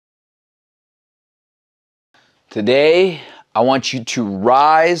Today, I want you to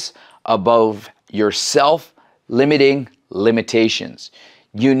rise above your self-limiting limitations.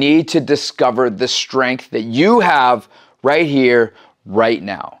 You need to discover the strength that you have right here, right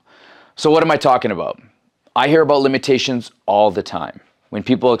now. So what am I talking about? I hear about limitations all the time. When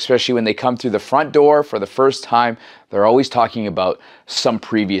people, especially when they come through the front door for the first time, they're always talking about some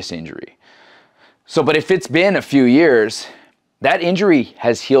previous injury. But if it's been a few years, that injury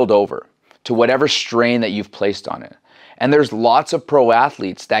has healed over to whatever strain that you've placed on it. And there's lots of pro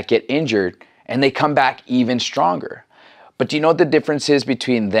athletes that get injured and they come back even stronger. But do you know what the difference is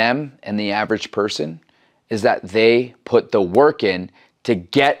between them and the average person? Is that they put the work in to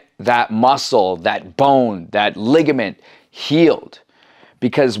get that muscle, that bone, that ligament healed.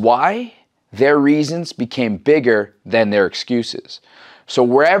 Because why? Their reasons became bigger than their excuses. So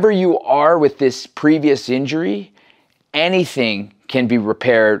wherever you are with this previous injury, anything can be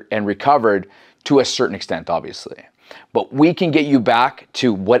repaired and recovered to a certain extent, obviously. But we can get you back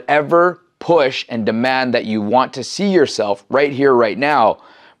to whatever push and demand that you want to see yourself right here, right now.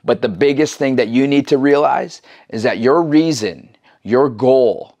 But the biggest thing that you need to realize is that your reason, your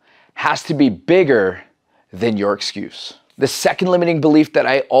goal, has to be bigger than your excuse. The second limiting belief that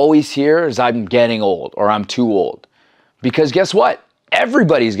I always hear is I'm getting old or I'm too old. Because guess what?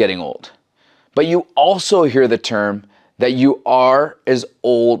 Everybody's getting old. But you also hear the term that you are as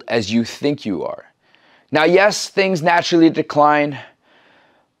old as you think you are. Now, yes, things naturally decline,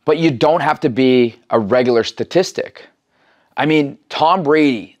 but you don't have to be a regular statistic. I mean, Tom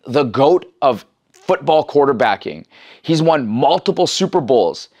Brady, the GOAT of football quarterbacking, he's won multiple Super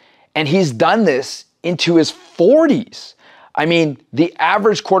Bowls, and he's done this into his 40s. I mean, the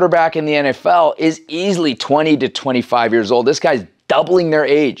average quarterback in the NFL is easily 20 to 25 years old. This guy's doubling their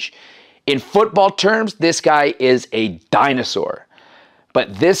age. In football terms, this guy is a dinosaur.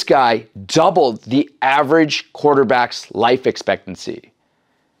 But this guy doubled the average quarterback's life expectancy.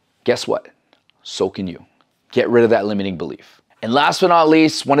 Guess what? So can you. Get rid of that limiting belief. And last but not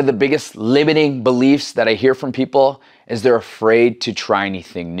least, one of the biggest limiting beliefs that I hear from people is they're afraid to try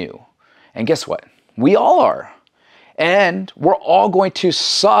anything new. And guess what? We all are. And we're all going to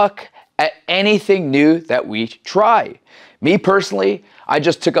suck at anything new that we try. Me personally, I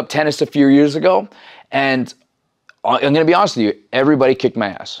just took up tennis a few years ago, and I'm going to be honest with you, everybody kicked my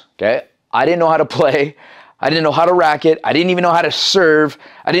ass, okay? I didn't know how to play. I didn't know how to racket. I didn't even know how to serve.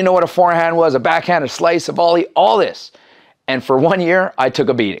 I didn't know what a forehand was, a backhand, a slice, a volley, all this. And for 1 year, I took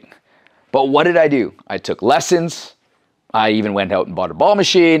a beating. But what did I do? I took lessons. I even went out and bought a ball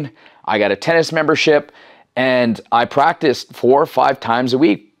machine. I got a tennis membership, and I practiced 4 or 5 times a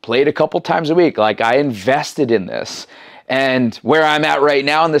week, played a couple times a week. Like, I invested in this. And where I'm at right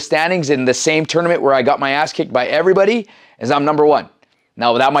now in the standings in the same tournament where I got my ass kicked by everybody is I'm number 1.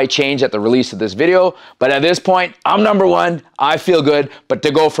 Now, that might change at the release of this video, but at this point, I'm number 1. I feel good. But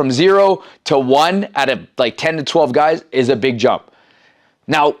to go from 0 to 1 out of like 10 to 12 guys is a big jump.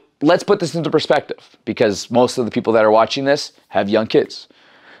 Now, let's put this into perspective, because most of the people that are watching this have young kids.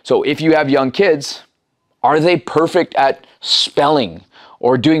 So if you have young kids, are they perfect at spelling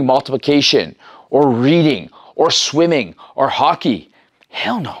or doing multiplication or reading or swimming or hockey?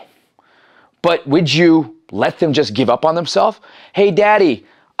 Hell no. But would you let them just give up on themselves? Hey, daddy,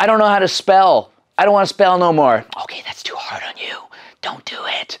 I don't know how to spell. I don't want to spell no more. Okay, that's too hard on you. Don't do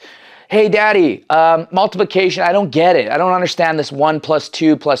it. Hey, daddy, multiplication, I don't get it. I don't understand this 1 plus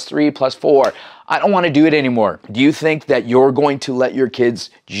 2 plus 3 plus 4. I don't want to do it anymore. Do you think that you're going to let your kids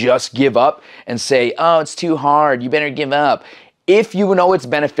just give up and say, oh, it's too hard, you better give up? If you know it's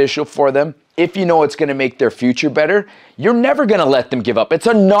beneficial for them, if you know it's going to make their future better, you're never going to let them give up. It's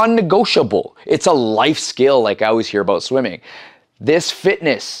a non-negotiable. It's a life skill, like I always hear about swimming. This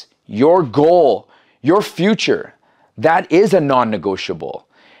fitness, your goal, your future, that is a non-negotiable.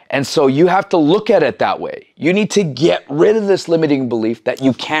 And so you have to look at it that way. You need to get rid of this limiting belief that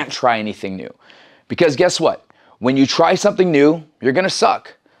you can't try anything new. Because guess what? When you try something new, you're going to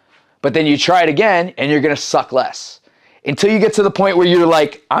suck. But then you try it again and you're going to suck less. Until you get to the point where you're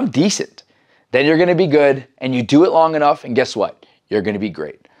like, I'm decent. Then you're going to be good, and you do it long enough, and guess what? You're going to be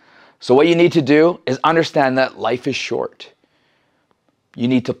great. So what you need to do is understand that life is short. You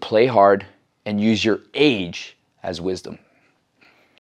need to play hard and use your age as wisdom.